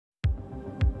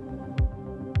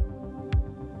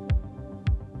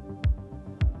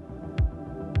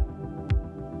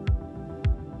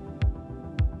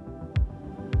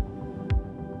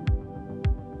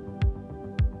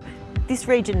This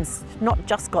region's not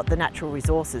just got the natural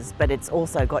resources, but it's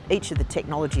also got each of the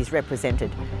technologies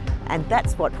represented. And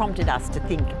that's what prompted us to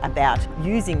think about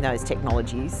using those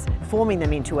technologies, forming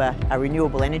them into a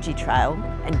renewable energy trail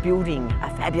and building a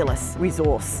fabulous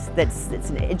resource that's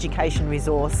an education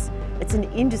resource. It's an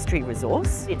industry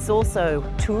resource. It's also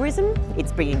tourism.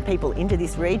 It's bringing people into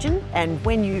this region. And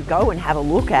when you go and have a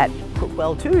look at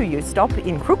Crookwell too, you stop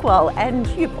in Crookwell and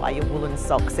you buy your woolen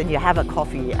socks and you have a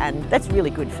coffee, and that's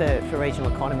really good for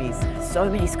regional economies. So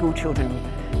many school children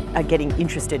are getting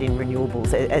interested in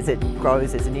renewables as it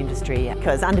grows as an industry,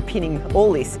 because underpinning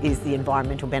all this is the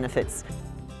environmental benefits.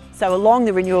 So along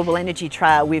the Renewable Energy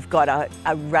Trail, we've got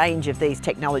a range of these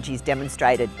technologies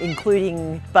demonstrated,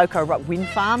 including Boco Rock Wind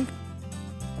Farm.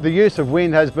 The use of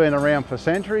wind has been around for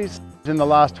centuries. In the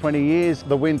last 20 years,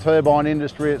 the wind turbine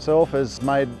industry itself has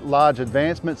made large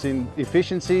advancements in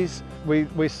efficiencies.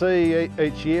 We see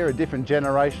each year a different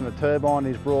generation of turbine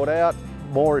is brought out,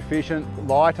 more efficient,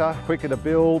 lighter, quicker to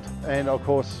build, and of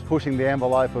course pushing the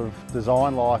envelope of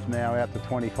design life now out to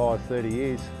 25, 30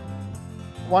 years.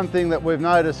 One thing that we've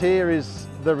noticed here is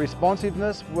the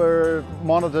responsiveness. We're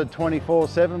monitored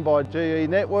 24/7 by GE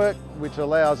Network, which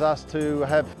allows us to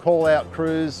have call-out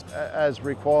crews as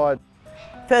required.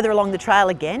 Further along the trail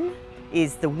again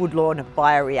is the Woodlawn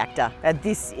Bio Reactor. And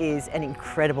this is an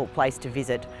incredible place to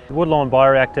visit. The Woodlawn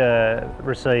Bio Reactor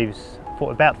receives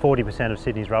about 40% of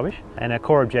Sydney's rubbish, and our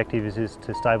core objective is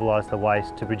to stabilise the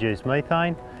waste to produce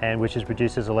methane, and which is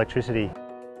produced as electricity.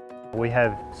 We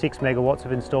have 6 megawatts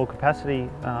of installed capacity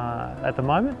at the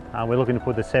moment. We're looking to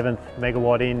put the 7th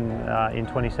megawatt in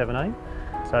 2017.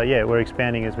 So yeah, we're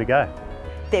expanding as we go.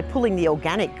 They're pulling the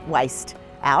organic waste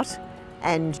out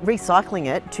and recycling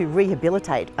it to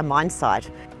rehabilitate a mine site,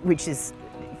 which is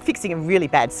fixing a really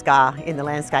bad scar in the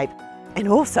landscape. And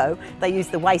also they use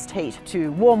the waste heat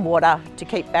to warm water to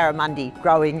keep barramundi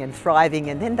growing and thriving,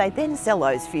 and then they sell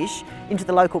those fish into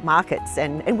the local markets,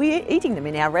 and we're eating them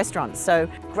in our restaurants. So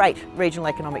great regional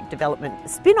economic development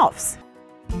spin-offs.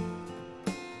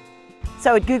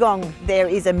 So at Goulburn there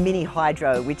is a mini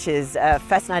hydro, which is a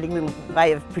fascinating little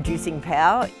way of producing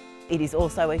power. It is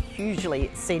also a hugely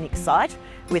scenic site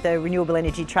with a Renewable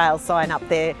Energy Trail sign up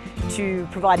there to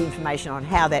provide information on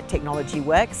how that technology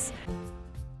works.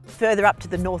 Further up to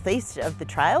the northeast of the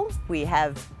trail, we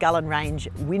have Goulburn Range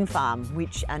Wind Farm,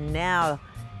 which are now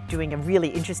doing a really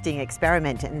interesting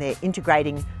experiment, and they're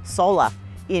integrating solar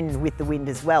in with the wind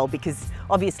as well, because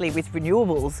obviously with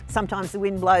renewables, sometimes the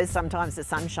wind blows, sometimes the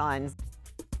sun shines.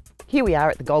 Here we are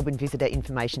at the Goulburn Visitor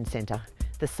Information Centre,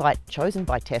 the site chosen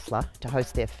by Tesla to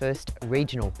host their first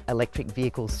regional electric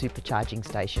vehicle supercharging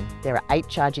station. There are 8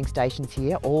 charging stations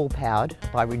here, all powered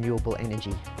by renewable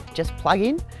energy. Just plug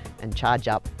in and charge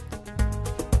up.